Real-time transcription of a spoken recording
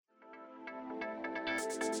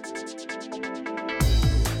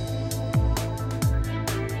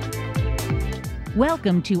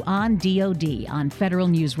Welcome to On DoD on Federal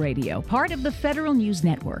News Radio, part of the Federal News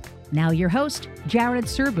Network. Now your host, Jared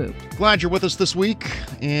Serbu. Glad you're with us this week,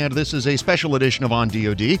 and this is a special edition of On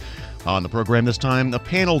DoD. On the program this time, a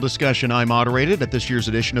panel discussion I moderated at this year's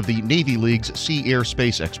edition of the Navy League's Sea Air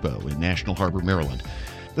Space Expo in National Harbor, Maryland.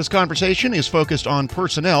 This conversation is focused on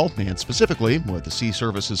personnel, and specifically what the Sea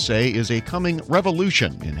Services say is a coming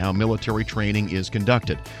revolution in how military training is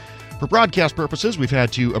conducted. For broadcast purposes, we've had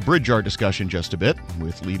to abridge our discussion just a bit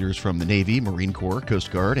with leaders from the Navy, Marine Corps, Coast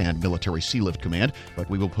Guard, and Military Sea Lift Command, but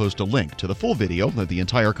we will post a link to the full video of the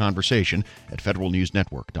entire conversation at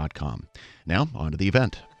federalnewsnetwork.com. Now, on to the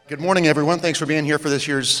event. Good morning, everyone. Thanks for being here for this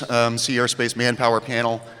year's Sea Airspace Manpower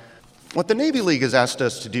Panel. What the Navy League has asked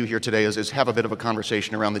us to do here today is have a bit of a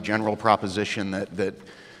conversation around the general proposition that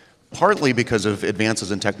partly because of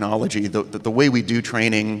advances in technology, the way we do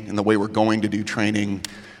training and the way we're going to do training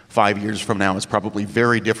 5 years from now is probably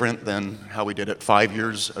very different than how we did it 5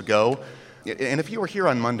 years ago. And if you were here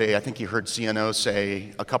on Monday, I think you heard CNO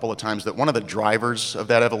say a couple of times that one of the drivers of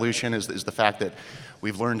that evolution is the fact that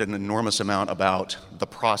we've learned an enormous amount about the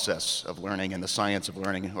process of learning and the science of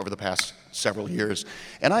learning over the past several years.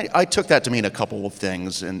 And I took that to mean a couple of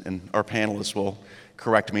things, and our panelists will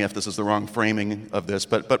correct me if this is the wrong framing of this,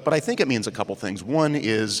 but I think it means a couple things. One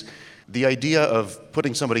is the idea of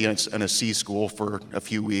putting somebody in a sea school for a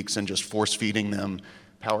few weeks and just force-feeding them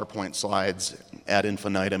PowerPoint slides ad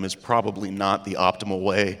infinitum is probably not the optimal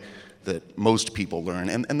way that most people learn.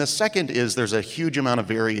 And the second is there's a huge amount of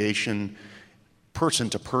variation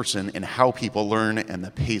person to person in how people learn and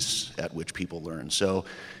the pace at which people learn. So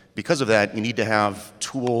because of that, you need to have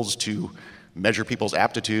tools to measure people's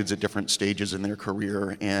aptitudes at different stages in their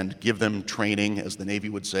career and give them training, as the Navy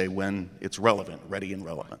would say, when it's relevant, ready and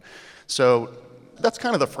relevant. So that's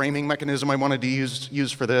kind of the framing mechanism I wanted to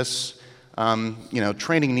use for this.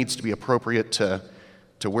 Training needs to be appropriate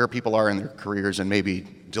to where people are in their careers and maybe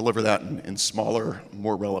deliver that in smaller,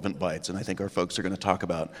 more relevant bites. And I think our folks are going to talk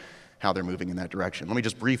about how they're moving in that direction. Let me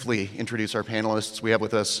just briefly introduce our panelists. We have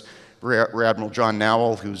with us Rear Admiral John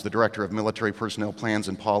Nowell, who's the Director of Military Personnel Plans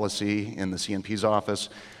and Policy in the CNP's office,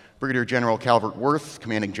 Brigadier General Calvert Worth,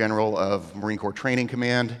 Commanding General of Marine Corps Training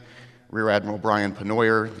Command, Rear Admiral Brian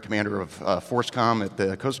Penoyer, the Commander of FORSCOM at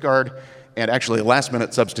the Coast Guard, and actually a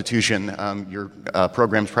last-minute substitution. Your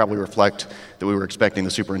programs probably reflect that we were expecting the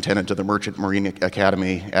Superintendent of the Merchant Marine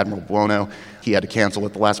Academy, Admiral Buono. He had to cancel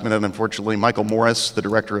at the last minute, unfortunately. Michael Morris, the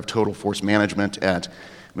Director of Total Force Management at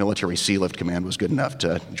Military Sea Lift Command, was good enough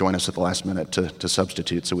to join us at the last minute to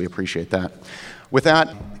substitute, so we appreciate that. With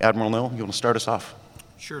that, Admiral Nowell, you want to start us off?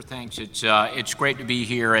 Sure, thanks. It's great to be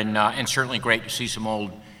here, and certainly great to see some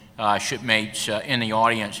old shipmates in the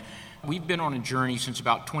audience. We've been on a journey since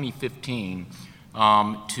about 2015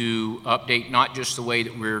 to update not just the way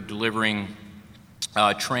that we're delivering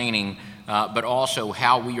training, but also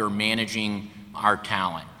how we are managing our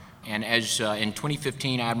talent. And as in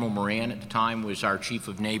 2015, Admiral Moran at the time was our Chief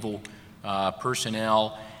of Naval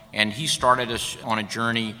Personnel, and he started us on a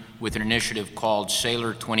journey with an initiative called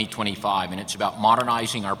Sailor 2025, and it's about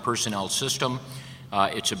modernizing our personnel system.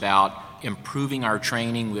 It's about improving our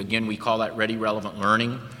training. Again, we call that ready, relevant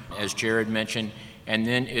learning, as Jared mentioned. And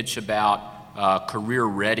then it's about career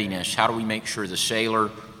readiness. How do we make sure the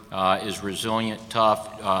sailor is resilient,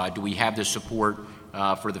 tough? Do we have the support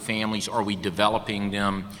for the families? Are we developing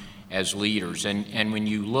them as leaders? And when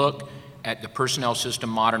you look at the personnel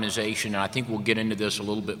system modernization, and I think we'll get into this a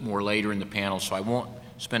little bit more later in the panel, so I won't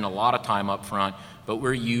spend a lot of time up front, but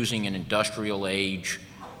we're using an industrial age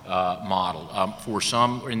model. For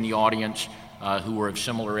some in the audience who are of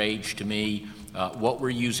similar age to me, what we're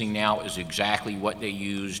using now is exactly what they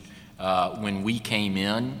used when we came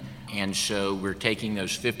in, and so we're taking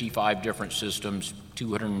those 55 different systems,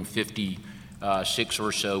 256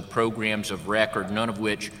 or so programs of record, none of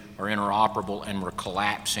which are interoperable, and we're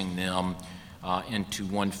collapsing them into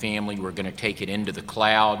one family. We're going to take it into the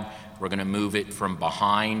cloud. We're going to move it from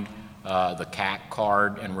behind the CAC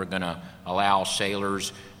card, and we're going to allow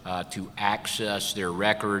sailors to access their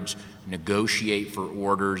records, negotiate for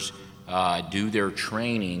orders, do their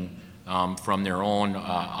training from their own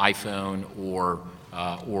iPhone or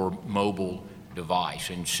mobile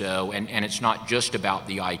device. And so, and it's not just about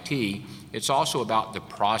the IT, it's also about the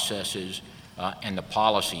processes and the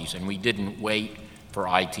policies, and we didn't wait for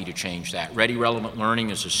IT to change that. Ready Relevant Learning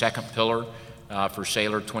is the second pillar for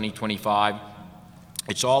Sailor 2025.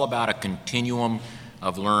 It's all about a continuum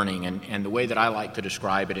of learning, and the way that I like to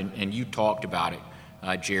describe it, and you talked about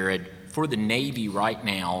it, Jared, for the Navy right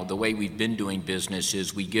now, the way we've been doing business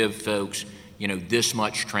is we give folks this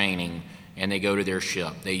much training, and they go to their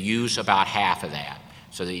ship. They use about half of that.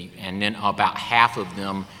 And then about half of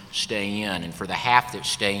them stay in. And for the half that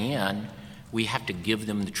stay in, we have to give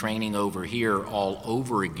them the training over here all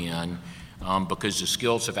over again because the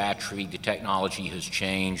skills have atrophied, the technology has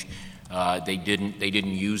changed. They didn't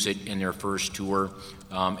use it in their first tour,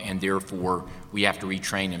 and therefore we have to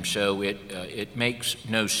retrain them. So it makes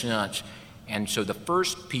no sense. And so the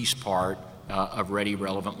first piece part of Ready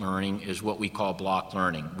Relevant Learning is what we call block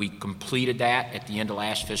learning. We completed that at the end of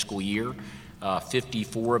last fiscal year.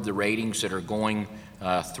 54 of the ratings that are going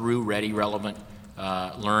through Ready Relevant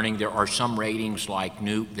Learning. There are some ratings like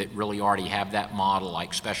Nuke that really already have that model,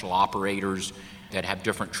 like special operators that have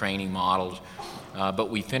different training models. But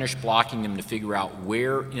we finished blocking them to figure out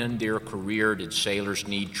where in their career did sailors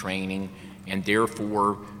need training, and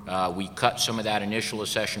therefore we cut some of that initial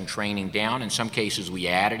accession training down. In some cases we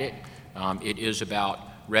added it. It is about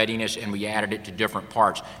readiness, and we added it to different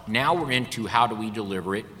parts. Now we're into how do we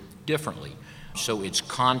deliver it differently. So it's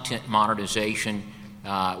content modernization.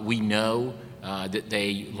 We know that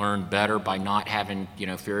they learn better by not having,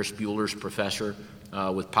 Ferris Bueller's professor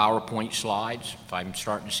with PowerPoint slides. If I'm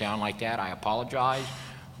starting to sound like that, I apologize.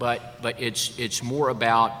 But it's more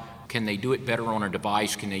about, can they do it better on a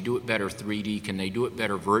device? Can they do it better 3D? Can they do it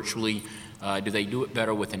better virtually? Do they do it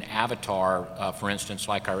better with an avatar, for instance,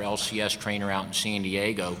 like our LCS trainer out in San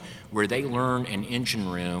Diego, where they learn an engine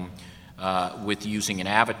room with using an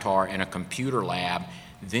avatar in a computer lab?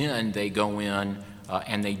 Then they go in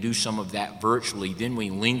and they do some of that virtually. Then we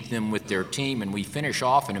link them with their team, and we finish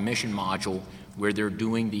off in a mission module where they're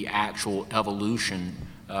doing the actual evolution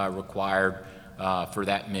required for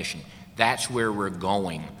that mission. That's where we're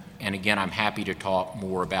going. And again, I'm happy to talk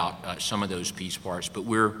more about some of those piece parts, but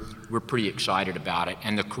we're pretty excited about it.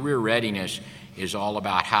 And the career readiness is all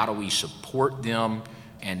about how do we support them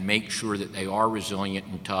and make sure that they are resilient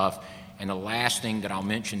and tough. And the last thing that I'll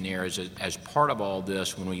mention there is, as part of all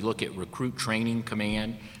this, when we look at Recruit Training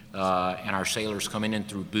Command and our sailors coming in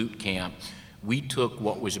through boot camp, we took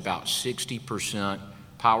what was about 60%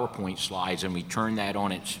 PowerPoint slides and we turned that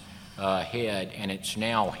on its head, and it's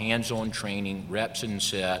now hands-on training, reps and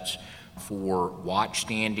sets for watch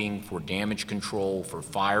standing, for damage control, for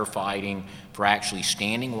firefighting, for actually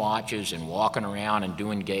standing watches and walking around and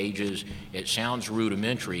doing gauges. It sounds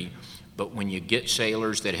rudimentary, but when you get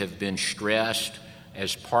sailors that have been stressed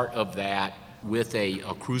as part of that with a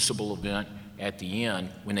crucible event at the end,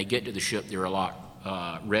 when they get to the ship, they're a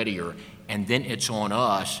lot readier. And then it's on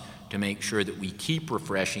us to make sure that we keep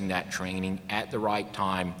refreshing that training at the right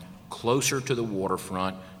time, closer to the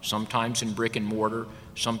waterfront, sometimes in brick and mortar,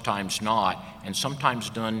 sometimes not, and sometimes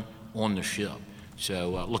done on the ship.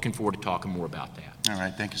 So looking forward to talking more about that. All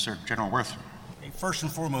right, thank you, sir. General Worth. First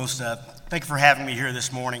and foremost, thank you for having me here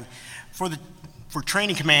this morning. For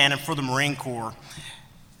Training Command and for the Marine Corps,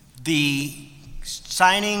 the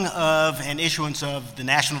signing of and issuance of the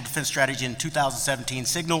National Defense Strategy in 2017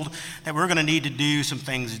 signaled that we're going to need to do some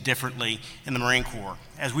things differently in the Marine Corps.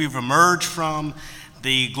 As we've emerged from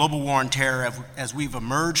the global war on terror, as we've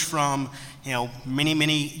emerged from many,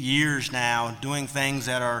 many years now doing things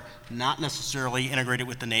that are not necessarily integrated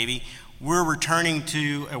with the Navy, we're returning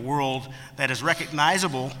to a world that is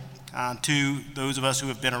recognizable to those of us who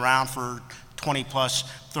have been around for 20 plus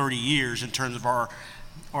 30 years in terms of our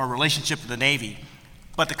relationship with the Navy.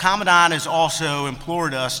 But the Commandant has also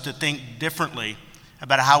implored us to think differently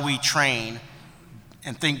about how we train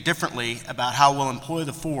and think differently about how we'll employ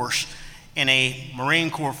the force in a Marine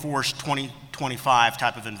Corps Force 2025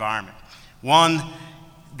 type of environment. One,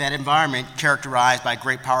 that environment characterized by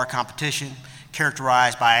great power competition,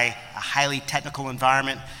 characterized by a highly technical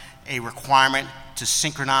environment, a requirement to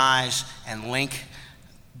synchronize and link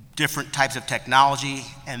different types of technology,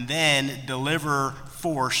 and then deliver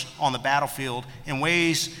force on the battlefield in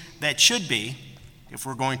ways that should be, if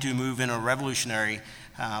we're going to move in a revolutionary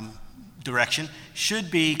direction,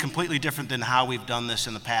 should be completely different than how we've done this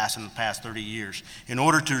in the past 30 years, in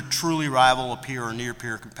order to truly rival a peer or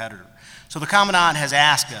near-peer competitor. So the Commandant has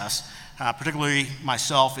asked us, particularly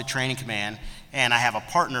myself at Training Command, and I have a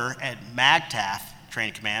partner at MAGTAF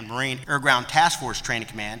Training Command, Marine Air Ground Task Force Training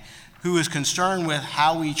Command, who is concerned with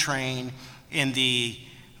how we train in the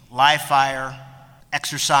live fire,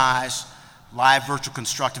 exercise, live virtual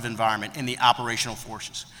constructive environment in the operational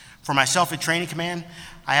forces. For myself at Training Command,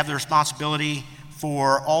 I have the responsibility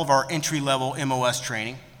for all of our entry-level MOS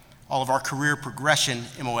training, all of our career progression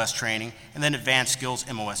MOS training, and then advanced skills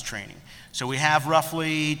MOS training. So we have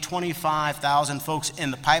roughly 25,000 folks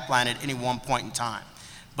in the pipeline at any one point in time.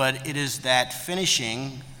 But it is that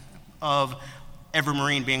finishing of every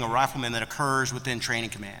Marine being a rifleman that occurs within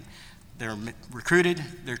Training Command. They're recruited,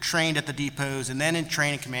 they're trained at the depots, and then in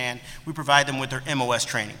training command, we provide them with their MOS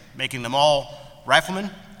training, making them all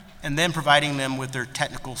riflemen, and then providing them with their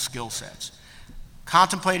technical skill sets.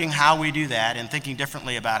 Contemplating how we do that and thinking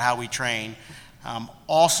differently about how we train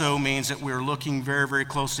also means that we're looking very, very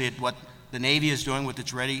closely at what the Navy is doing with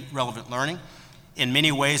its Ready Relevant Learning. In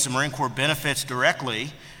many ways, the Marine Corps benefits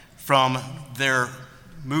directly from their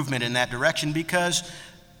movement in that direction because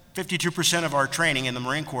 52% of our training in the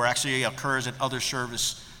Marine Corps actually occurs at other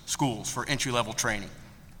service schools for entry-level training.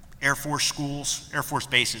 Air Force schools, Air Force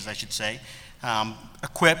bases, I should say,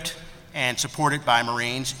 equipped and supported by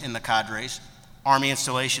Marines in the cadres, Army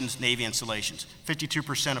installations, Navy installations.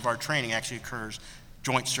 52% of our training actually occurs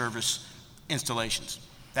joint service installations.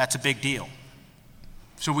 That's a big deal.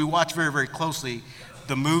 So we watch very, very closely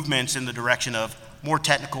the movements in the direction of more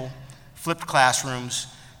technical, flipped classrooms,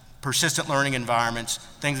 persistent learning environments,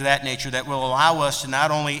 things of that nature that will allow us to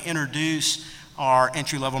not only introduce our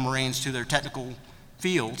entry-level Marines to their technical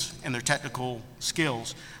fields and their technical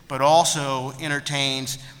skills, but also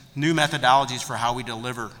entertains new methodologies for how we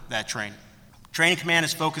deliver that training. Training command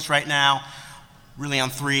is focused right now really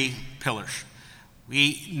on 3 pillars.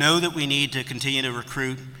 We know that we need to continue to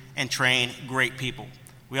recruit and train great people.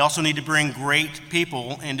 We also need to bring great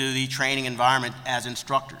people into the training environment as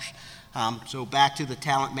instructors. So back to the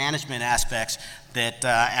talent management aspects that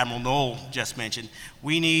Admiral Knoll just mentioned,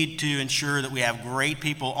 we need to ensure that we have great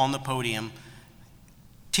people on the podium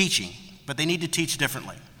teaching, but they need to teach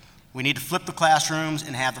differently. We need to flip the classrooms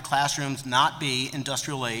and have the classrooms not be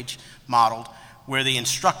industrial age modeled, where the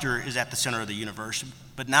instructor is at the center of the universe,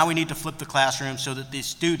 but now we need to flip the classroom so that the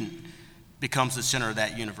student becomes the center of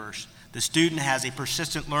that universe. The student has a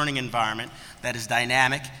persistent learning environment that is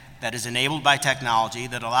dynamic, that is enabled by technology,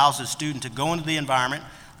 that allows the student to go into the environment,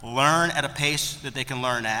 learn at a pace that they can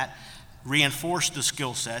learn at, reinforce the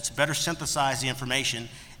skill sets, better synthesize the information,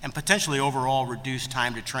 and potentially overall reduce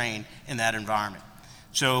time to train in that environment.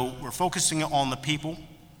 So we're focusing on the people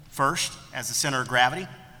first as the center of gravity,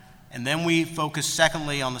 and then we focus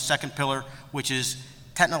secondly on the second pillar, which is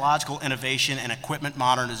technological innovation and equipment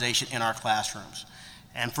modernization in our classrooms.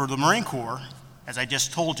 And for the Marine Corps, as I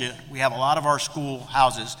just told you, we have a lot of our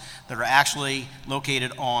schoolhouses that are actually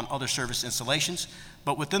located on other service installations,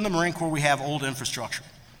 but within the Marine Corps we have old infrastructure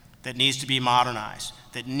that needs to be modernized,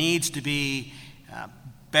 that needs to be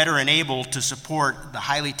better enabled to support the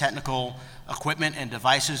highly technical equipment and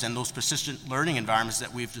devices and those persistent learning environments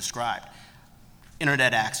that we've described.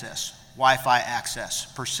 Internet access, Wi-Fi access,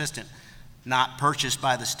 persistent, not purchased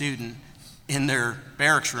by the student in their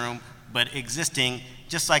barracks room, but existing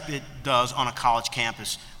just like it does on a college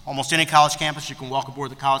campus. Almost any college campus, you can walk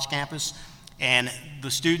aboard the college campus, and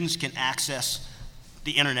the students can access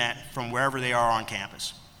the internet from wherever they are on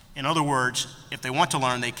campus. In other words, if they want to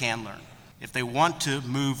learn, they can learn. If they want to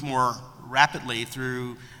move more rapidly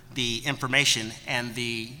through the information and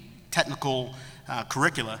the technical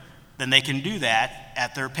curricula, then they can do that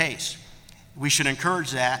at their pace. We should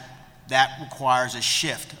encourage that. That requires a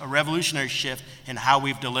shift, a revolutionary shift in how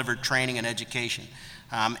we've delivered training and education.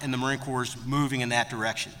 And the Marine Corps is moving in that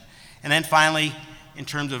direction. And then finally, in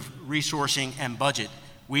terms of resourcing and budget,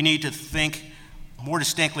 we need to think more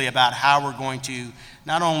distinctly about how we're going to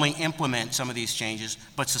not only implement some of these changes,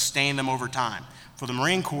 but sustain them over time. For the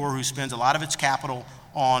Marine Corps, who spends a lot of its capital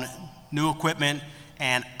on new equipment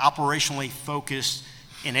and operationally focused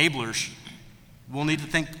enablers, we'll need to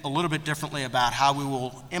think a little bit differently about how we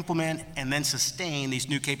will implement and then sustain these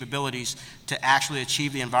new capabilities to actually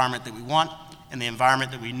achieve the environment that we want and the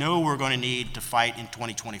environment that we know we're going to need to fight in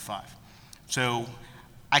 2025. So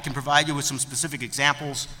I can provide you with some specific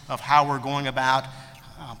examples of how we're going about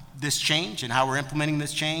this change and how we're implementing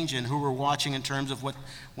this change and who we're watching in terms of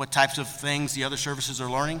what types of things the other services are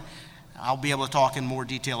learning. I'll be able to talk in more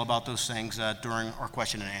detail about those things during our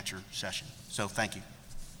question and answer session. So thank you.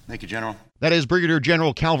 Thank you, General. That is Brigadier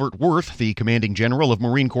General Calvert Worth, the Commanding General of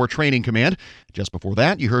Marine Corps Training Command. Just before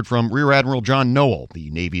that, you heard from Rear Admiral John Noel, the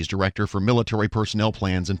Navy's Director for Military Personnel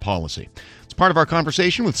Plans and Policy. It's part of our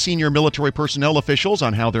conversation with senior military personnel officials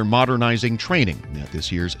on how they're modernizing training at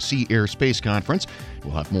this year's Sea Air Space Conference.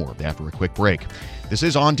 We'll have more after a quick break. This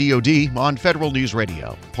is On DoD on Federal News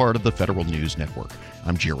Radio, part of the Federal News Network.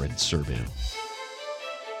 I'm Jared Serbu.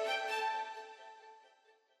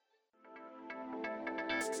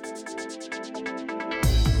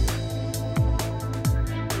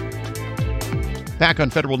 Back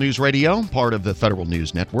on Federal News Radio, part of the Federal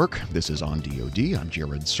News Network. This is On DoD. I'm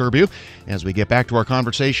Jared Serbu. As we get back to our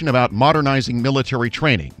conversation about modernizing military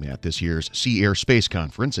training at this year's Sea Air Space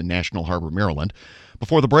Conference in National Harbor, Maryland.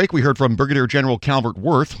 Before the break, we heard from Brigadier General Calvert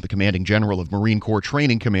Worth, the Commanding General of Marine Corps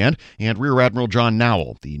Training Command, and Rear Admiral John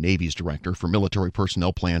Nowell, the Navy's Director for Military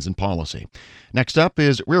Personnel Plans and Policy. Next up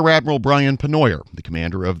is Rear Admiral Brian Pennoyer, the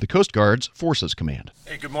Commander of the Coast Guard's Forces Command.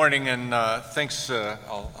 Hey, good morning, and thanks.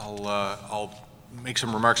 I'll make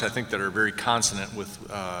some remarks I think that are very consonant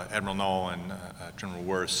with Admiral Nowell and General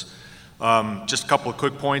Worth. Just a couple of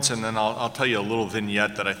quick points, and then I'll tell you a little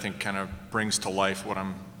vignette that I think kind of brings to life what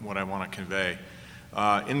I want to convey.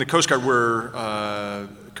 In the Coast Guard, we're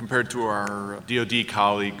compared to our DoD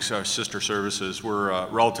colleagues, our sister services, we're a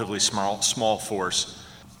relatively small force,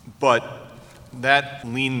 but that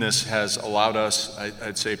leanness has allowed us,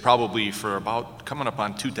 I'd say, probably for about coming up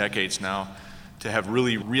on 2 decades now, to have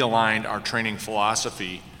really realigned our training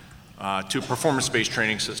philosophy to a performance-based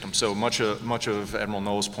training system. So much of Admiral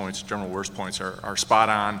Nowell's points, General Worth's points are spot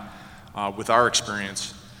on with our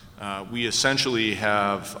experience. We essentially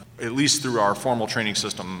have, at least through our formal training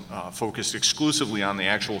system, focused exclusively on the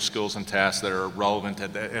actual skills and tasks that are relevant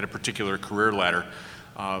at a particular career ladder,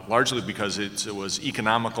 largely because it was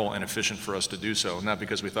economical and efficient for us to do so, not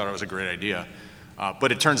because we thought it was a great idea.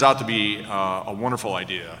 But it turns out to be a wonderful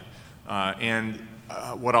idea.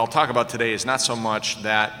 What I'll talk about today is not so much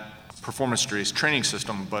that performance-based training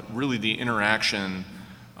system, but really the interaction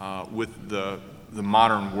with the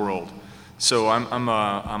modern world. So I'm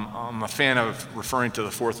a fan of referring to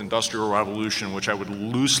the Fourth Industrial Revolution, which I would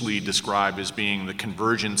loosely describe as being the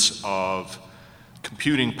convergence of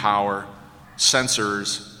computing power,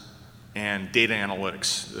 sensors, and data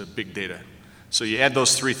analytics, big data. So you add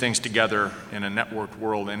those 3 things together in a networked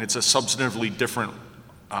world, and it's a substantively different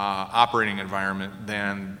operating environment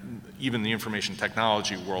than even the information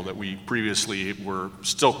technology world that we previously were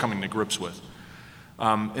still coming to grips with.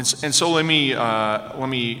 And so let me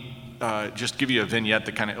just give you a vignette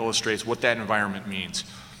that kind of illustrates what that environment means.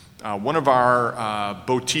 One of our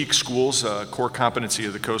boutique schools, core competency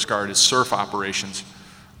of the Coast Guard, is surf operations.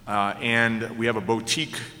 And we have a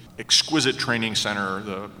boutique, exquisite training center,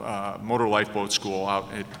 the Motor Lifeboat School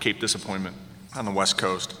out at Cape Disappointment on the West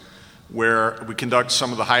Coast, where we conduct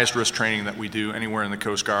some of the highest risk training that we do anywhere in the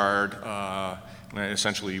Coast Guard.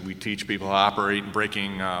 Essentially, we teach people how to operate in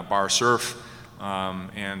breaking bar surf,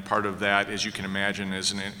 and part of that, as you can imagine,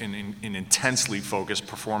 is an intensely focused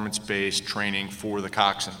performance-based training for the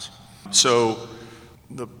coxswains. So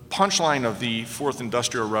the punchline of the Fourth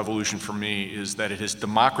Industrial Revolution for me is that it has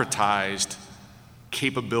democratized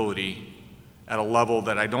capability at a level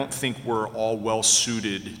that I don't think we're all well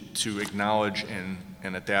suited to acknowledge and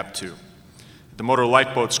adapt to. The Motor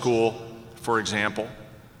Lifeboat School, for example,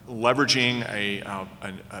 leveraging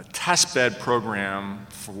a test bed program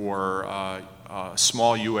for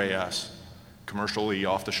small UAS, commercially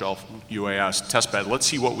off-the-shelf UAS test bed. Let's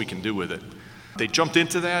see what we can do with it. They jumped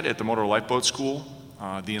into that at the Motor Lifeboat School.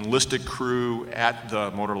 The enlisted crew at the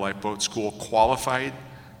Motor Lifeboat School qualified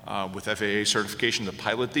with FAA certification to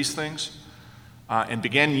pilot these things and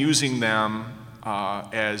began using them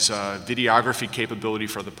as videography capability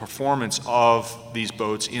for the performance of these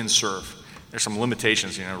boats in surf. There's some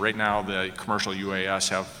limitations. Right now the commercial UAS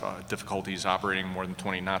have difficulties operating more than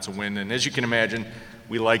 20 knots of wind, and as you can imagine,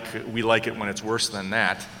 we like it when it's worse than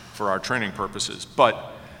that for our training purposes.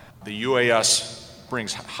 But the UAS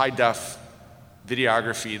brings high-def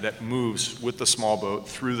videography that moves with the small boat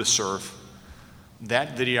through the surf.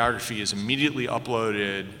 That videography is immediately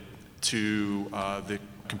uploaded to the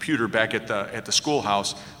computer back at the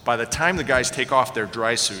schoolhouse. By the time the guys take off their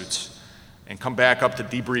dry suits and come back up to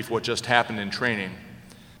debrief what just happened in training,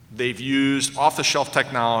 they've used off-the-shelf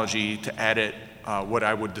technology to edit what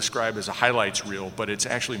I would describe as a highlights reel, but it's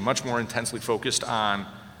actually much more intensely focused on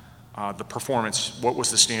the performance. What was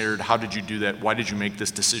the standard? How did you do that? Why did you make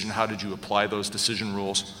this decision? How did you apply those decision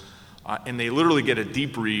rules? And they literally get a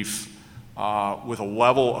debrief with a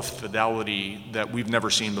level of fidelity that we've never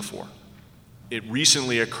seen before. It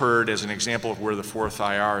recently occurred as an example of where the 4th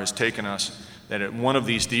IR has taken us, that at one of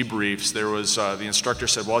these debriefs, there was, the instructor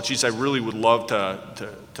said, well, geez, I really would love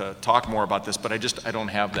to talk more about this, but I don't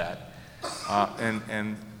have that.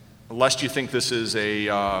 And lest you think this is a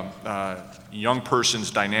young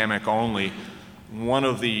person's dynamic only, one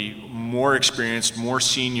of the more experienced, more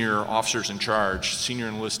senior officers in charge, senior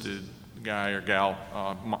enlisted guy or gal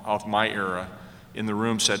of my era in the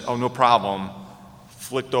room said, oh, no problem,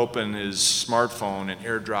 flicked open his smartphone and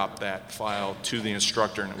airdropped that file to the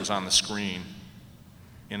instructor, and it was on the screen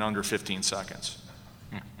in under 15 seconds.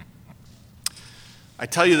 I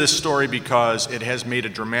tell you this story because it has made a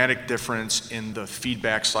dramatic difference in the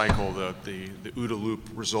feedback cycle, the OODA loop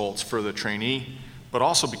results for the trainee, but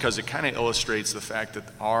also because it kind of illustrates the fact that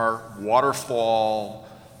our waterfall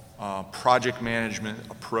project management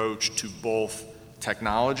approach to both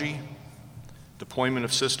technology, deployment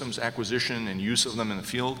of systems, acquisition and use of them in the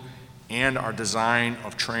field, and our design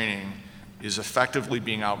of training is effectively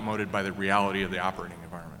being outmoded by the reality of the operating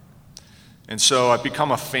environment. And so I've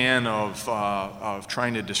become a fan of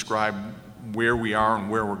trying to describe where we are and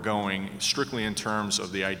where we're going, strictly in terms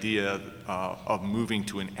of the idea of moving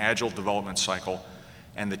to an agile development cycle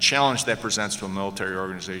and the challenge that presents to a military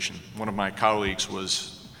organization. One of my colleagues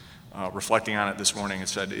was reflecting on it this morning and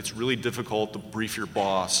said, it's really difficult to brief your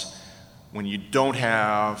boss when you don't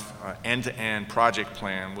have an end-to-end project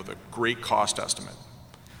plan with a great cost estimate.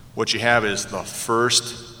 What you have is the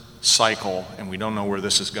first cycle, and we don't know where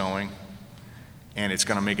this is going, and it's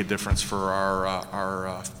going to make a difference for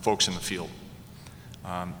our folks in the field.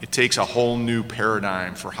 It takes a whole new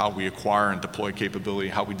paradigm for how we acquire and deploy capability,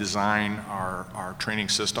 how we design our training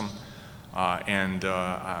system, and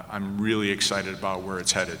I'm really excited about where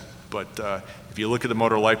it's headed. But if you look at the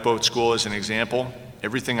Motor Lifeboat School as an example,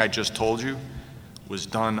 everything I just told you was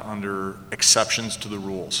done under exceptions to the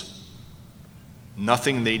rules.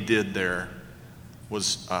 Nothing they did there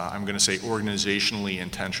was, I'm going to say, organizationally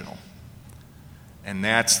intentional. And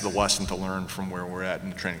that's the lesson to learn from where we're at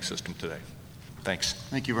in the training system today. Thanks.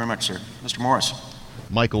 Thank you very much, sir. Mr. Morris.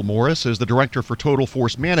 Michael Morris is the Director for Total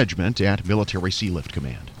Force Management at Military Sealift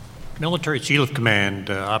Command. Military Sealift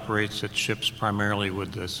Command operates its ships primarily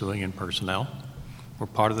with civilian personnel. We're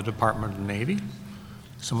part of the Department of the Navy.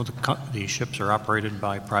 Some of the ships are operated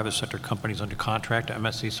by private sector companies under contract to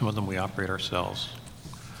MSC. Some of them we operate ourselves.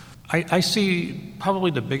 I see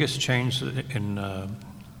probably the biggest change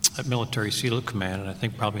at Military Sealift Command, and I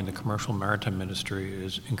think probably in the commercial maritime industry,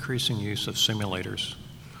 is increasing use of simulators.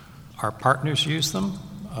 Our partners use them.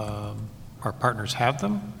 Our partners have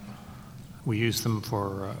them. We use them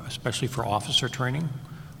for, especially for officer training.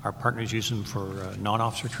 Our partners use them for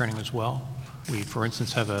non-officer training as well. We, for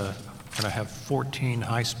instance, going to have 14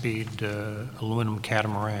 high-speed aluminum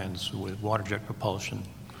catamarans with water jet propulsion.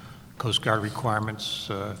 Coast Guard requirements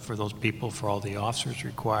for those people, for all the officers,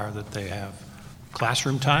 require that they have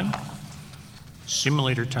classroom time,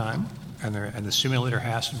 simulator time, and the simulator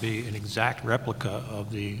has to be an exact replica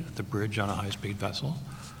of the bridge on a high-speed vessel,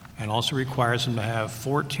 and also requires them to have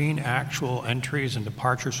 14 actual entries and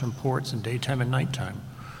departures from ports in daytime and nighttime.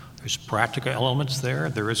 There's practical elements there.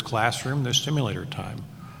 There is classroom. There's simulator time.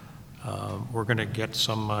 We're going to get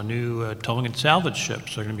some new towing and salvage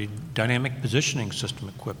ships. They're going to be dynamic positioning system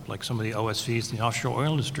equipped, like some of the OSVs in the offshore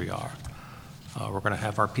oil industry are. We're going to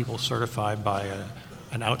have our people certified by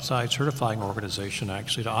an outside certifying organization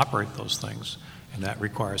actually to operate those things. And that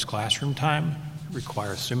requires classroom time, it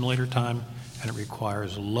requires simulator time, and it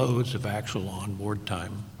requires loads of actual onboard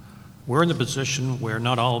time. We're in the position where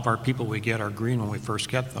not all of our people we get are green when we first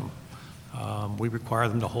get them. We require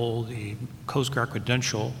them to hold the Coast Guard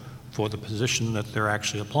credential for the position that they're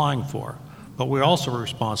actually applying for. But we're also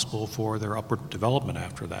responsible for their upward development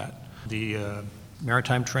after that. The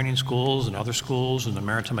maritime training schools and other schools and the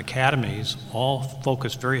maritime academies all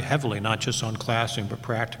focus very heavily, not just on classroom, but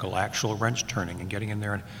practical, actual wrench turning and getting in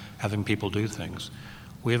there and having people do things.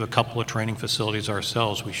 We have a couple of training facilities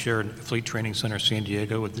ourselves. We share a Fleet Training Center San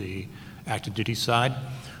Diego with the active duty side.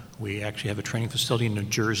 We actually have a training facility in New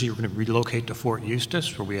Jersey. We're going to relocate to Fort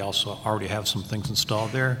Eustis, where we also already have some things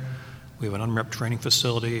installed there. We have an unrepped training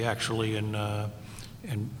facility actually in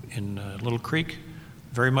Little Creek,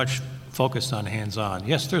 very much focused on hands-on.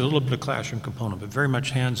 Yes, there's a little bit of classroom component, but very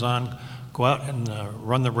much hands-on. Go out and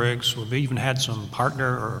run the rigs. We've even had some partner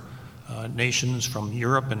or nations from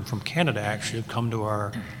Europe and from Canada actually have come to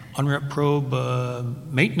our unrepped probe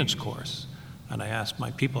maintenance course. And I asked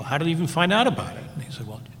my people, how did they even find out about it? And they said,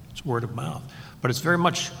 well, it's word of mouth. But it's very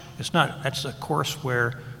much, that's a course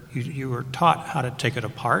where you are taught how to take it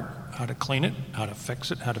apart, how to clean it, how to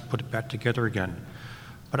fix it, how to put it back together again.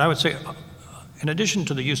 But I would say, in addition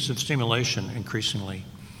to the use of simulation increasingly,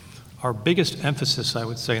 our biggest emphasis, I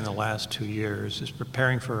would say, in the last 2 years is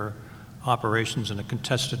preparing for operations in a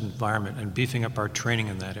contested environment and beefing up our training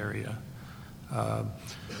in that area.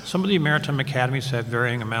 Some of the maritime academies have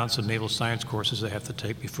varying amounts of naval science courses they have to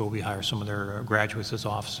take before we hire some of their graduates as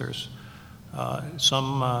officers.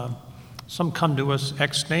 Some come to us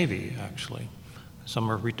ex-Navy, actually.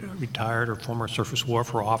 Some are retired or former surface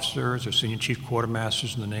warfare officers or senior chief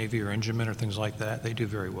quartermasters in the Navy or enginemen or things like that. They do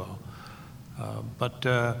very well. But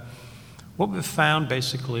what we've found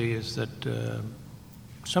basically is that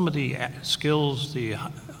some of the skills, the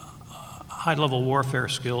high-level warfare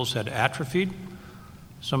skills had atrophied.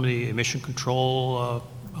 Some of the emission control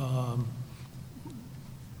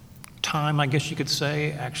time, I guess you could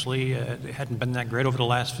say, actually it hadn't been that great over the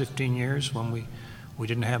last 15 years when we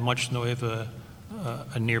didn't have much in the way of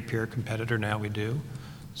a near-peer competitor. Now we do.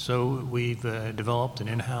 So we've developed an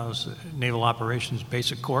in-house naval operations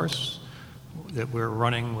basic course that we're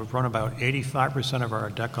running. We've run about 85% of our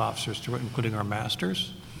deck officers through it, including our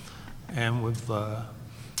masters. And we've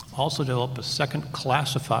also developed a second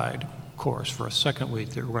classified course for a second week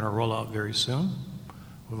that we're going to roll out very soon.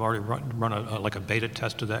 We've already run a beta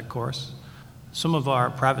test of that course. Some of our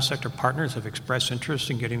private sector partners have expressed interest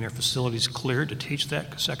in getting their facilities cleared to teach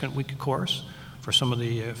that second week course for some of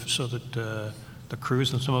the, so that the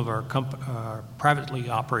crews and some of our privately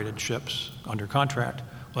operated ships under contract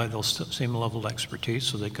will have the same level of expertise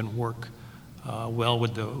so they can work well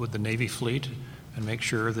with the Navy fleet and make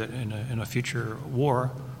sure that in a future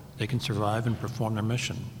war they can survive and perform their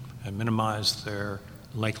mission and minimize their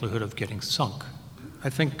likelihood of getting sunk. I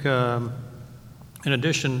think in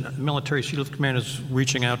addition, Military Sealift Command is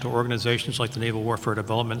reaching out to organizations like the Naval Warfare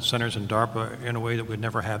Development Centers and DARPA in a way that we'd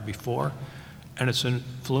never have before, and it's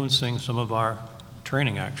influencing some of our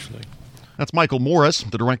training, actually. That's Michael Morris,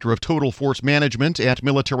 the Director of Total Force Management at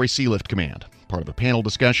Military Sealift Command. Part of a panel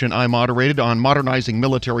discussion I moderated on modernizing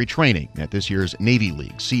military training at this year's Navy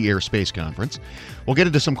League Sea Air Space Conference. We'll get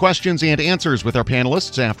into some questions and answers with our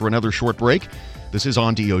panelists after another short break. This is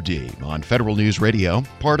On DoD on Federal News Radio,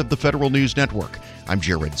 part of the Federal News Network. I'm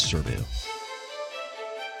Jared Serbu.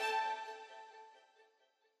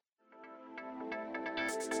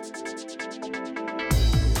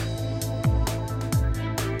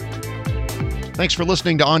 Thanks for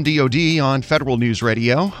listening to On DoD on Federal News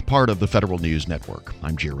Radio, part of the Federal News Network.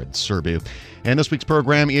 I'm Jared Serbu, and this week's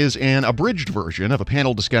program is an abridged version of a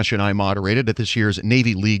panel discussion I moderated at this year's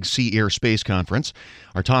Navy League Sea Air Space Conference.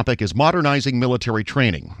 Our topic is modernizing military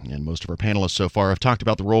training, and most of our panelists so far have talked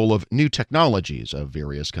about the role of new technologies of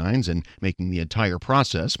various kinds in making the entire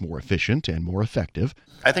process more efficient and more effective.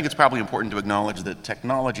 I think it's probably important to acknowledge that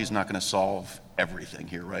technology is not going to solve everything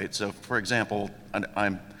here, right? So, for example,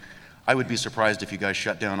 I would be surprised if you guys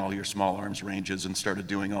shut down all your small arms ranges and started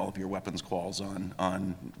doing all of your weapons quals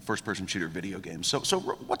on first-person shooter video games. So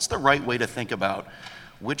what's the right way to think about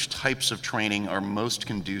which types of training are most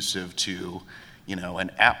conducive to, an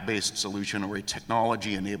app-based solution or a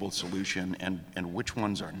technology-enabled solution, and which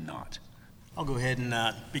ones are not? I'll go ahead and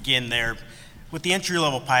begin there. With the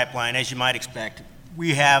entry-level pipeline, as you might expect,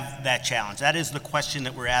 we have that challenge. That is the question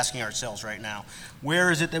that we're asking ourselves right now. Where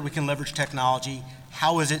is it that we can leverage technology?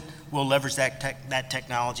 How is it we'll leverage that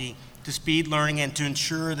technology to speed learning and to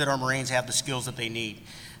ensure that our Marines have the skills that they need?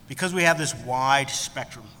 Because we have this wide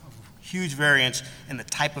spectrum of huge variance in the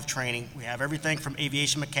type of training, we have everything from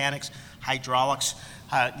aviation mechanics, hydraulics,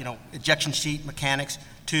 ejection seat mechanics,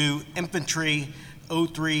 to infantry,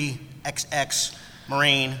 O3XX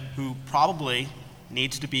Marine who probably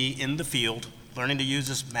needs to be in the field, learning to use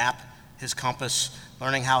his map, his compass,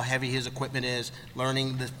 learning how heavy his equipment is,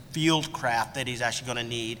 learning the field craft that he's actually going to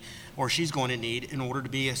need or she's going to need in order to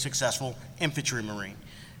be a successful infantry Marine.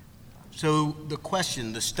 So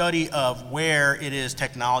the study of where it is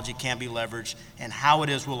technology can be leveraged and how it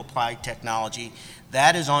is we'll apply technology,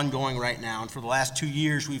 that is ongoing right now. And for the last 2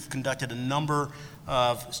 years, we've conducted a number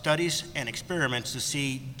of studies and experiments to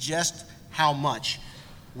see just how much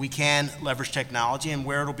we can leverage technology and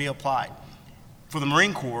where it'll be applied. For the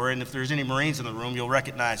Marine Corps, and if there's any Marines in the room, you'll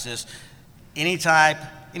recognize this,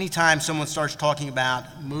 anytime someone starts talking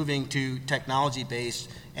about moving to technology-based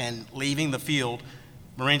and leaving the field,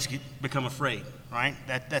 Marines become afraid, right?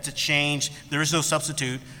 That's a change. There is no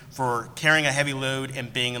substitute for carrying a heavy load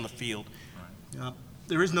and being in the field. Right.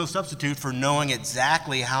 There is no substitute for knowing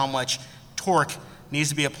exactly how much torque needs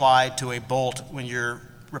to be applied to a bolt when you're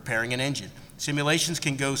repairing an engine. Simulations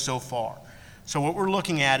can go so far. So what we're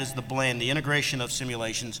looking at is the blend, the integration of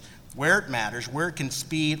simulations, where it matters, where it can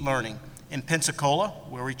speed learning. In Pensacola,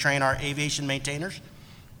 where we train our aviation maintainers,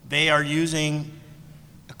 they are using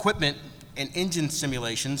equipment and engine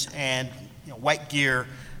simulations and white gear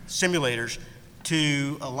simulators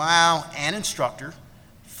to allow an instructor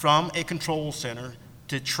from a control center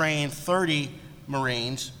to train 30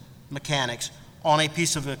 Marines, mechanics, on a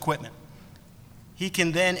piece of equipment. He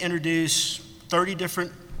can then introduce 30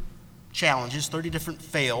 different challenges, 30 different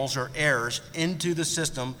fails or errors into the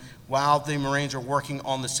system while the Marines are working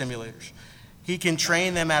on the simulators. He can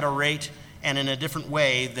train them at a rate and in a different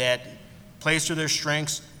way that plays to their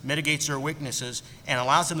strengths, mitigates their weaknesses, and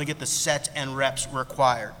allows them to get the sets and reps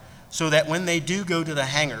required so that when they do go to the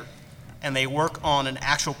hangar and they work on an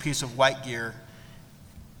actual piece of white gear,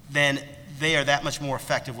 then they are that much more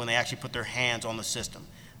effective when they actually put their hands on the system.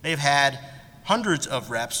 They've had hundreds of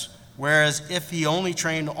reps, whereas if he only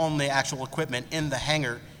trained on the actual equipment in the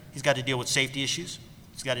hangar, he's got to deal with safety issues,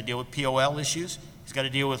 he's got to deal with POL issues, he's got to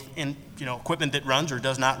deal with equipment that runs or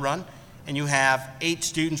does not run, and you have 8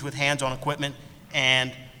 students with hands-on equipment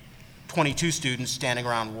and 22 students standing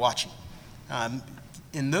around watching.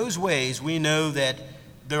 In those ways, we know that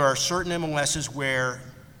there are certain MOSs where,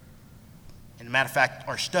 and as a matter of fact,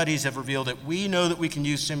 our studies have revealed that we know that we can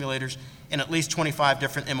use simulators in at least 25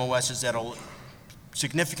 different MOSs that'll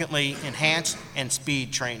significantly enhance and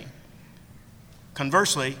speed training.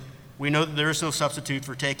 Conversely, we know that there is no substitute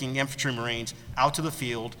for taking infantry Marines out to the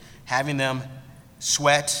field, having them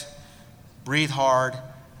sweat, breathe hard,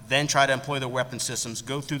 then try to employ their weapon systems,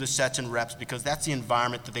 go through the sets and reps, because that's the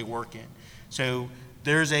environment that they work in. So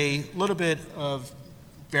there's a little bit of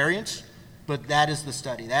variance, but that is the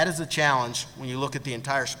study. That is the challenge when you look at the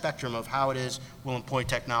entire spectrum of how it is we'll employ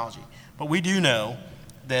technology. But we do know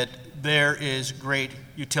that there is great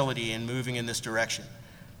utility in moving in this direction.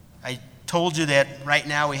 I told you that right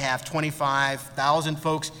now we have 25,000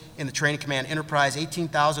 folks in the Training Command Enterprise,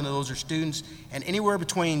 18,000 of those are students, and anywhere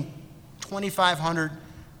between 2,500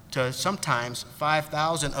 to sometimes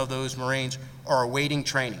 5,000 of those Marines are awaiting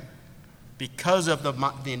training. Because of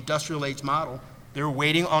the industrial age model, they're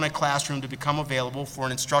waiting on a classroom to become available for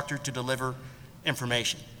an instructor to deliver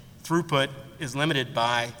information. Throughput is limited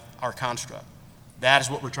by our construct. That is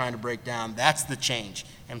what we're trying to break down. That's the change.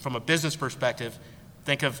 And from a business perspective,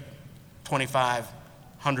 think of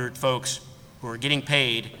 2,500 folks who are getting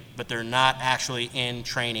paid, but they're not actually in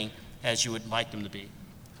training as you would like them to be.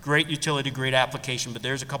 Great utility, great application, but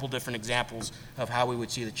there's a couple different examples of how we would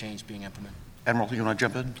see the change being implemented. Admiral, you want to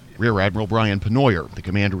jump in? Rear Admiral Brian Penoyer, the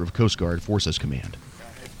commander of Coast Guard Forces Command.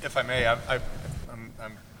 If I may, I'm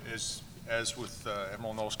as with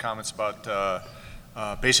Admiral Knoll's comments about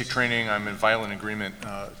basic training, I'm in violent agreement.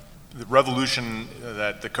 The revolution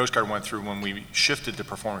that the Coast Guard went through when we shifted to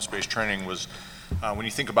performance-based training was when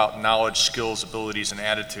you think about knowledge, skills, abilities, and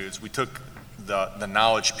attitudes, we took the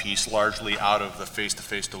knowledge piece largely out of the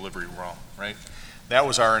face-to-face delivery realm, right? That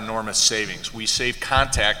was our enormous savings. We saved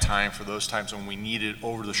contact time for those times when we needed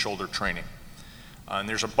over-the-shoulder training. And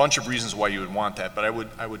there's a bunch of reasons why you would want that, but I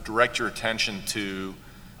would direct your attention to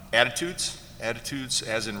attitudes. Attitudes,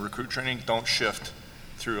 as in recruit training, don't shift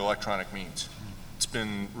through electronic means. It's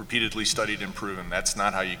been repeatedly studied and proven. That's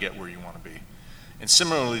not how you get where you want to be. And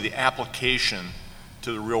similarly, the application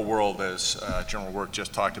to the real world, as General Wirth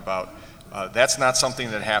just talked about, that's not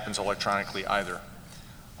something that happens electronically either.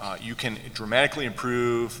 You can dramatically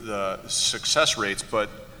improve the success rates, but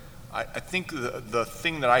I think the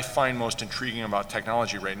thing that I find most intriguing about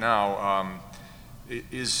technology right now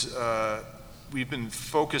is we've been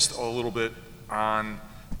focused a little bit on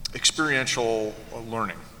experiential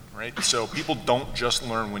learning, right? So people don't just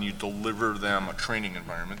learn when you deliver them a training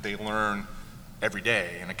environment. They learn every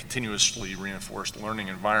day in a continuously reinforced learning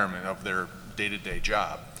environment of their day-to-day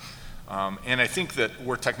job. And I think that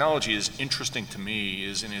where technology is interesting to me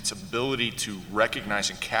is in its ability to recognize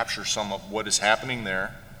and capture some of what is happening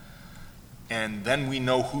there, and then we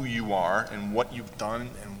know who you are and what you've done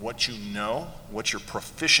and what you know, what you're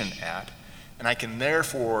proficient at, and I can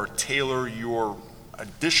therefore tailor your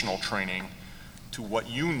additional training to what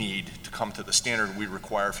you need to come to the standard we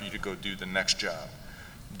require for you to go do the next job.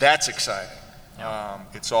 That's exciting.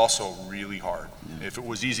 It's also really hard. If it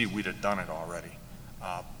was easy, we'd have done it already.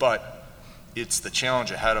 But it's the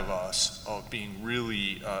challenge ahead of us of being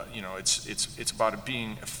really, it's about it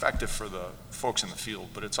being effective for the folks in the field,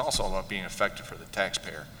 but it's also about being effective for the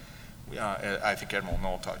taxpayer. I think Admiral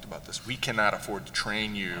Knoll talked about this. We cannot afford to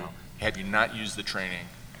train you, have you not used the training,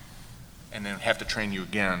 and then have to train you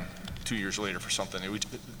again 2 years later for something.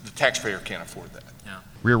 The taxpayer can't afford that. Yeah.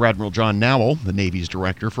 Rear Admiral John Nowell, the Navy's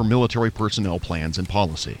Director for Military Personnel Plans and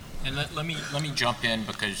Policy. And let me jump in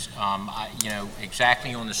because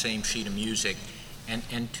exactly on the same sheet of music,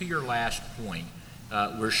 and to your last point,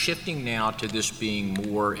 we're shifting now to this being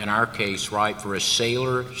more, in our case, right, for a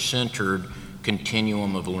sailor-centered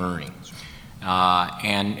continuum of learning.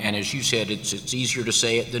 And as you said, it's easier to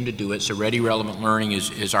say it than to do it. So ready, relevant learning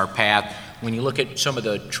is our path. When you look at some of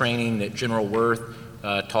the training that General Wirth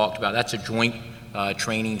talked about, that's a joint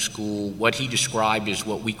training school. What he described is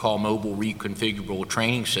what we call mobile reconfigurable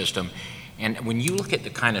training system. And when you look at the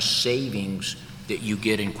kind of savings that you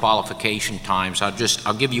get in qualification times,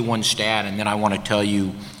 I'll give you one stat, and then I want to tell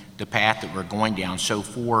you the path that we're going down. So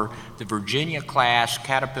for the Virginia class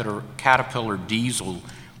Caterpillar diesel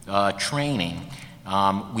training,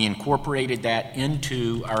 we incorporated that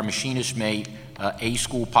into our machinist mate A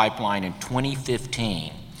school pipeline in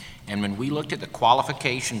 2015. And when we looked at the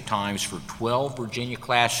qualification times for 12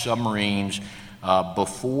 Virginia-class submarines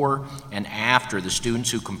before and after, the students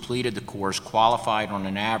who completed the course qualified on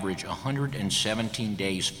an average 117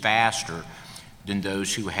 days faster than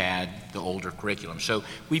those who had the older curriculum. So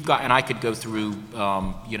we've got, and I could go through,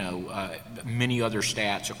 many other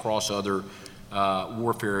stats across other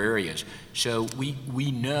warfare areas. So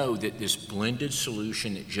we know that this blended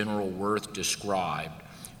solution that General Worth described,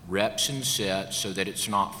 reps and sets so that it's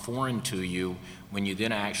not foreign to you when you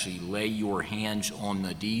then actually lay your hands on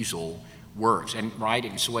the diesel, works. And right,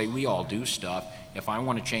 it's the way we all do stuff. If I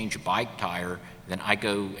want to change a bike tire, then I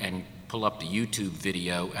go and pull up the YouTube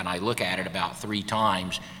video and I look at it about 3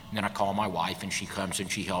 times, and then I call my wife and she comes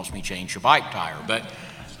and she helps me change the bike tire.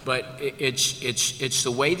 But it's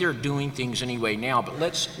the way they're doing things anyway now. But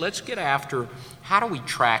let's get after how do we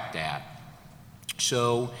track that.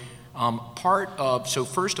 So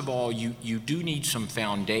first of all, you do need some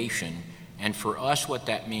foundation. And for us, what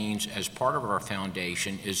that means as part of our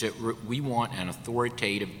foundation is that we want an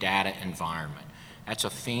authoritative data environment. That's a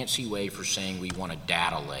fancy way for saying we want a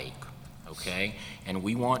data lake, okay? And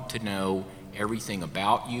we want to know everything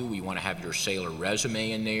about you. We want to have your sailor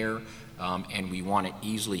resume in there, and we want it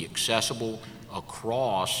easily accessible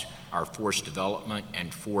across our force development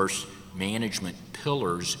and force management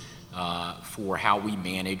pillars for how we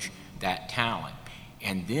manage that talent.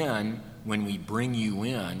 And then when we bring you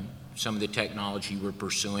in, some of the technology we're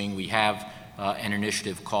pursuing, we have an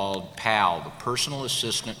initiative called PAL, the Personal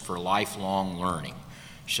Assistant for Lifelong Learning.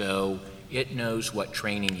 So it knows what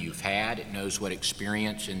training you've had, it knows what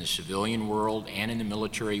experience in the civilian world and in the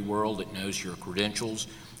military world, it knows your credentials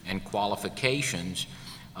and qualifications,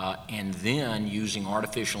 and then using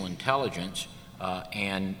artificial intelligence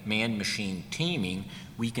and man-machine teaming,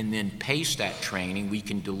 we can then pace that training, we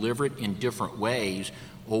can deliver it in different ways.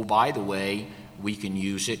 Oh, by the way, we can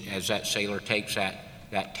use it as that sailor takes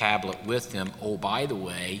that tablet with them. Oh, by the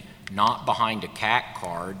way, not behind a CAC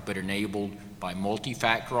card, but enabled by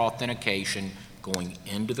multi-factor authentication going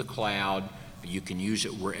into the cloud. You can use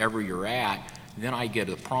it wherever you're at. Then I get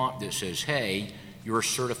a prompt that says, hey, your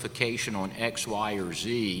certification on X, Y, or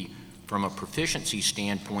Z from a proficiency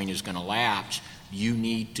standpoint is going to lapse. You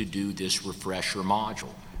need to do this refresher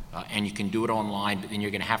module. And you can do it online, but then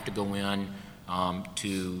you're going to have to go in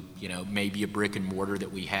to maybe a brick and mortar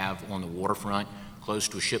that we have on the waterfront close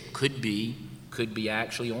to a ship, could be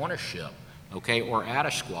actually on a ship, okay, or at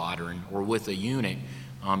a squadron or with a unit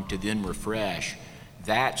to then refresh.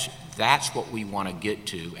 That's what we want to get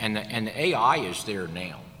to, and the AI is there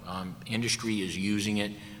now. Industry is using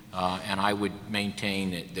it, and I would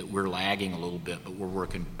maintain that we're lagging a little bit, but we're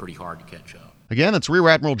working pretty hard to catch up. Again, it's Rear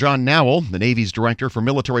Admiral John Nowell, the Navy's Director for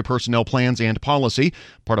Military Personnel Plans and Policy,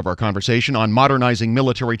 part of our conversation on modernizing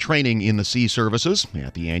military training in the sea services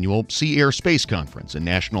at the annual Sea Air Space Conference in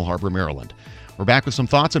National Harbor, Maryland. We're back with some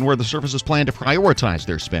thoughts on where the services plan to prioritize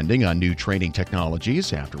their spending on new training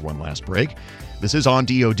technologies after one last break. This is On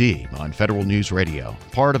DoD on Federal News Radio,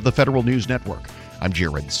 part of the Federal News Network. I'm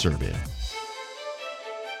Jared Serbu.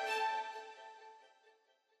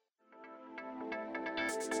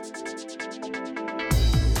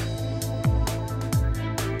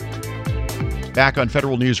 Back on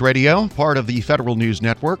Federal News Radio, part of the Federal News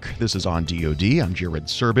Network. This is On DoD. I'm Jared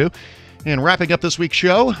Serbu. And wrapping up this week's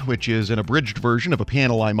show, which is an abridged version of a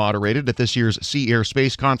panel I moderated at this year's Sea Air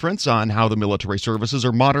Space Conference on how the military services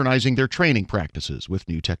are modernizing their training practices with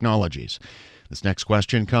new technologies. This next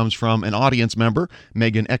question comes from an audience member,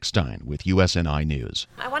 Megan Eckstein with USNI News.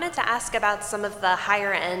 I wanted to ask about some of the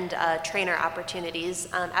higher-end trainer opportunities.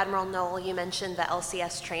 Admiral Noel, you mentioned the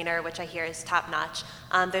LCS trainer, which I hear is top-notch.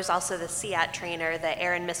 There's also the SEAT trainer, the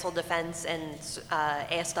Air and Missile Defense and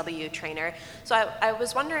ASW trainer. So I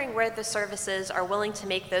was wondering where the services are willing to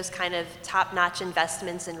make those kind of top-notch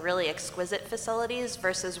investments in really exquisite facilities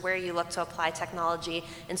versus where you look to apply technology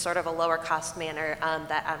in sort of a lower-cost manner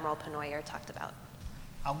that Admiral Penoyer talked about.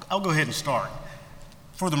 I'll go ahead and start.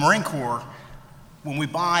 For the Marine Corps, when we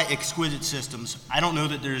buy exquisite systems, I don't know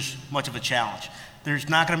that there's much of a challenge. There's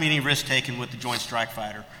not going to be any risk taken with the Joint Strike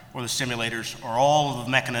Fighter or the simulators or all of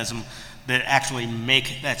the mechanism that actually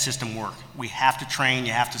make that system work. We have to train,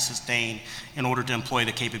 you have to sustain in order to employ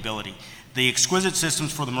the capability. The exquisite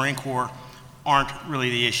systems for the Marine Corps aren't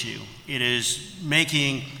really the issue. It is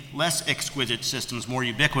making less exquisite systems more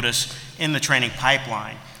ubiquitous in the training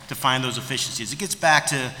pipeline to find those efficiencies. It gets back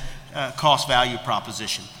to cost value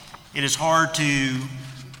proposition. It is hard to,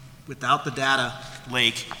 without the data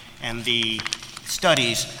lake and the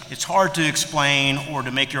studies, it's hard to explain or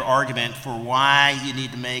to make your argument for why you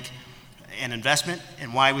need to make an investment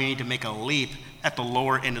and why we need to make a leap at the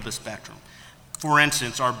lower end of the spectrum. For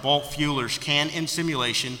instance, our bulk fuelers can, in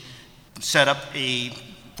simulation, set up a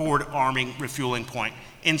forward arming refueling point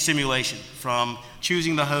in simulation, from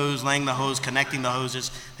choosing the hose, laying the hose, connecting the hoses.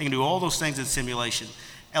 They can do all those things in simulation.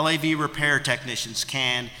 LAV repair technicians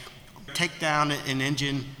can take down an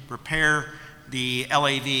engine, repair the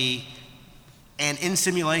LAV, and in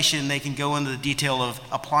simulation they can go into the detail of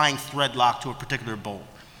applying thread lock to a particular bolt.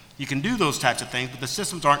 You can do those types of things, but the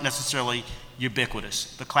systems aren't necessarily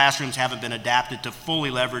ubiquitous. The classrooms haven't been adapted to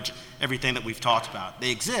fully leverage everything that we've talked about.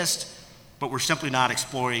 They exist, but we're simply not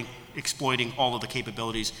exploiting all of the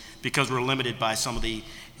capabilities because we're limited by some of the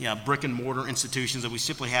brick and mortar institutions that we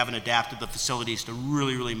simply haven't adapted the facilities to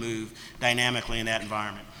really move dynamically in that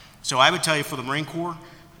environment. So I would tell you, for the Marine Corps,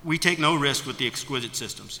 we take no risk with the exquisite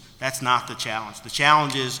systems. That's not the challenge. The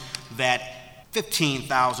challenge is that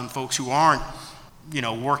 15,000 folks who aren't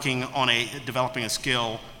working on developing a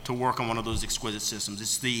skill to work on one of those exquisite systems.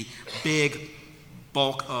 It's the big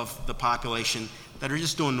bulk of the population that are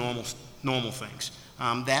just doing normal things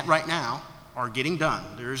that right now are getting done.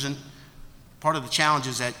 There isn't part of the challenge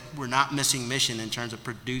is that we're not missing mission in terms of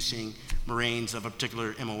producing Marines of a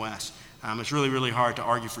particular MOS. It's really hard to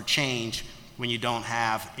argue for change when you don't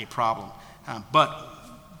have a problem. But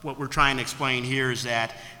what we're trying to explain here is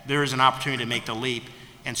that there is an opportunity to make the leap,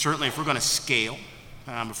 and certainly if we're going to scale,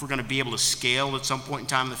 if we're going to be able to scale at some point in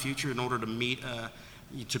time in the future in order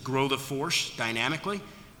to grow the force dynamically,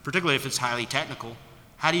 particularly if it's highly technical,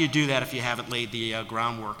 how do you do that if you haven't laid the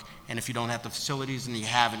groundwork, and if you don't have the facilities and you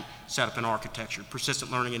haven't set up an architecture,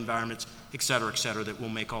 persistent learning environments, et cetera, that will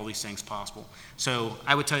make all these things possible? So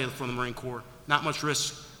I would tell you, from the Marine Corps, not much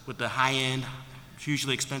risk with the high-end,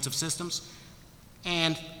 hugely expensive systems,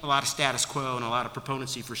 and a lot of status quo and a lot of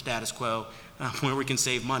proponency for status quo where we can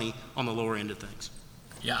save money on the lower end of things.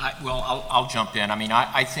 Yeah, I'll jump in. I mean,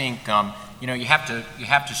 I think you have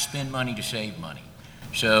to spend money to save money.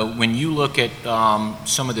 So when you look at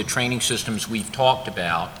some of the training systems we've talked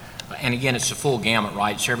about, and again, it's a full gamut,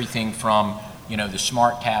 right? It's everything from the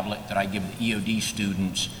smart tablet that I give the EOD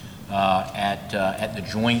students at the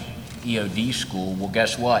joint EOD school. Well,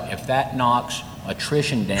 guess what? If that knocks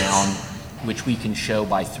attrition down, which we can show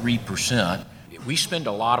by 3%, we spend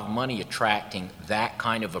a lot of money attracting that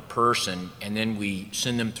kind of a person, and then we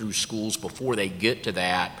send them through schools before they get to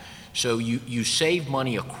that. So you save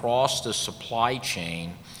money across the supply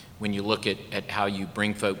chain when you look at how you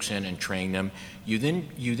bring folks in and train them. You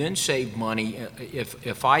then save money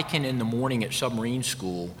if I can, in the morning at submarine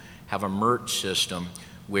school, have a MERT system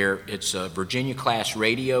where it's a Virginia class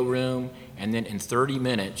radio room, and then in 30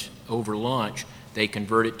 minutes over lunch they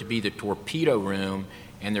convert it to be the torpedo room,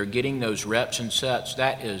 and they're getting those reps and sets.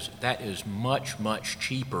 That is much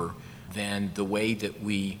cheaper than the way that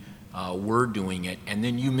we were doing it. And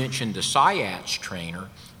then you mentioned the SIATS trainer,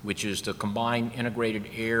 which is the Combined Integrated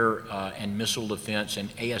Air and Missile Defense and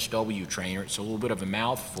ASW trainer. It's a little bit of a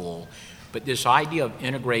mouthful, but this idea of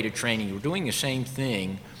integrated training, we're doing the same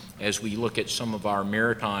thing as we look at some of our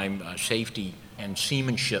maritime safety and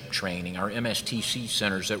seamanship training, our MSTC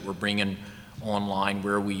centers that we're bringing online,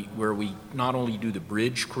 where we not only do the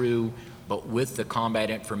bridge crew, but with the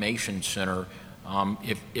Combat Information Center.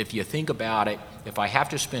 If you think about it, if I have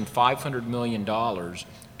to spend $500 million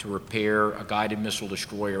to repair a guided missile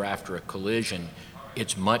destroyer after a collision,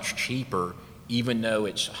 it's much cheaper, even though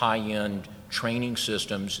it's high-end training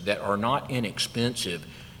systems that are not inexpensive,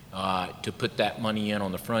 to put that money in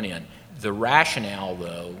on the front end. The rationale,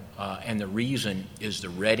 though, and the reason is the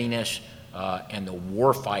readiness and the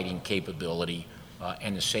warfighting capability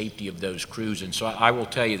and the safety of those crews. And so I will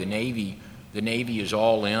tell you, the Navy is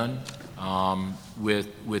all in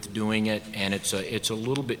with doing it, and it's a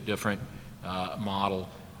little bit different model,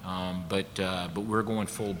 but we're going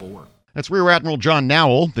full bore. That's Rear Admiral John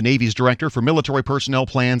Nowell, the Navy's Director for Military Personnel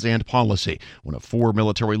Plans and Policy, one of 4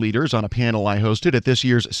 military leaders on a panel I hosted at this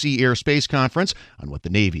year's Sea Air Space Conference on what the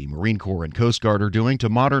Navy, Marine Corps, and Coast Guard are doing to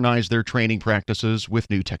modernize their training practices with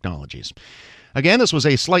new technologies. Again, this was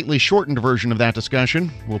a slightly shortened version of that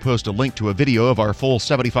discussion. We'll post a link to a video of our full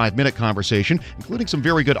 75-minute conversation, including some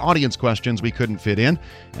very good audience questions we couldn't fit in,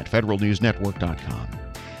 at federalnewsnetwork.com.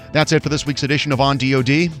 That's it for this week's edition of On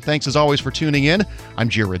DoD. Thanks as always for tuning in. I'm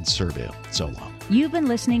Jared Serbu. So long. You've been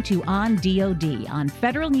listening to On DoD on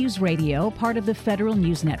Federal News Radio, part of the Federal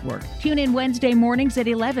News Network. Tune in Wednesday mornings at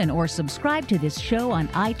 11 or subscribe to this show on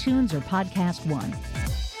iTunes or Podcast One.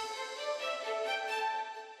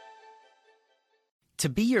 To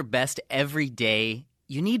be your best every day,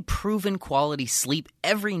 you need proven quality sleep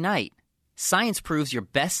every night. Science proves your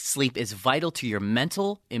best sleep is vital to your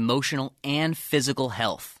mental, emotional, and physical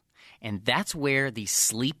health. And that's where the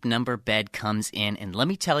Sleep Number bed comes in. And let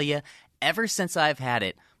me tell you, ever since I've had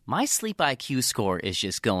it, my sleep IQ score is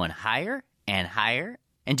just going higher and higher.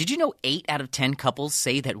 And did you know 8 out of 10 couples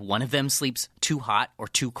say that one of them sleeps too hot or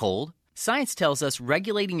too cold? Science tells us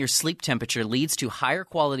regulating your sleep temperature leads to higher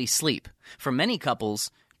quality sleep. For many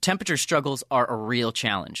couples, temperature struggles are a real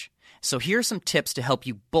challenge. So here are some tips to help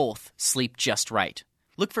you both sleep just right.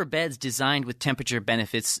 Look for beds designed with temperature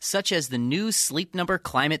benefits such as the new Sleep Number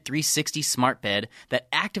Climate 360 smart bed that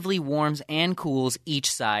actively warms and cools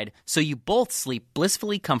each side so you both sleep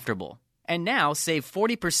blissfully comfortable. And now save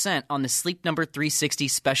 40% on the Sleep Number 360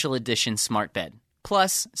 Special Edition smart bed.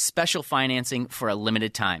 Plus, special financing for a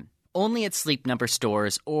limited time. Only at Sleep Number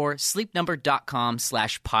stores or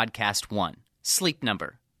sleepnumber.com/podcast1. Sleep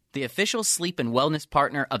Number, the official sleep and wellness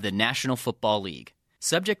partner of the National Football League.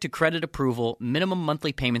 Subject to credit approval, minimum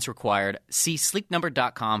monthly payments required. See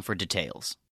sleepnumber.com for details.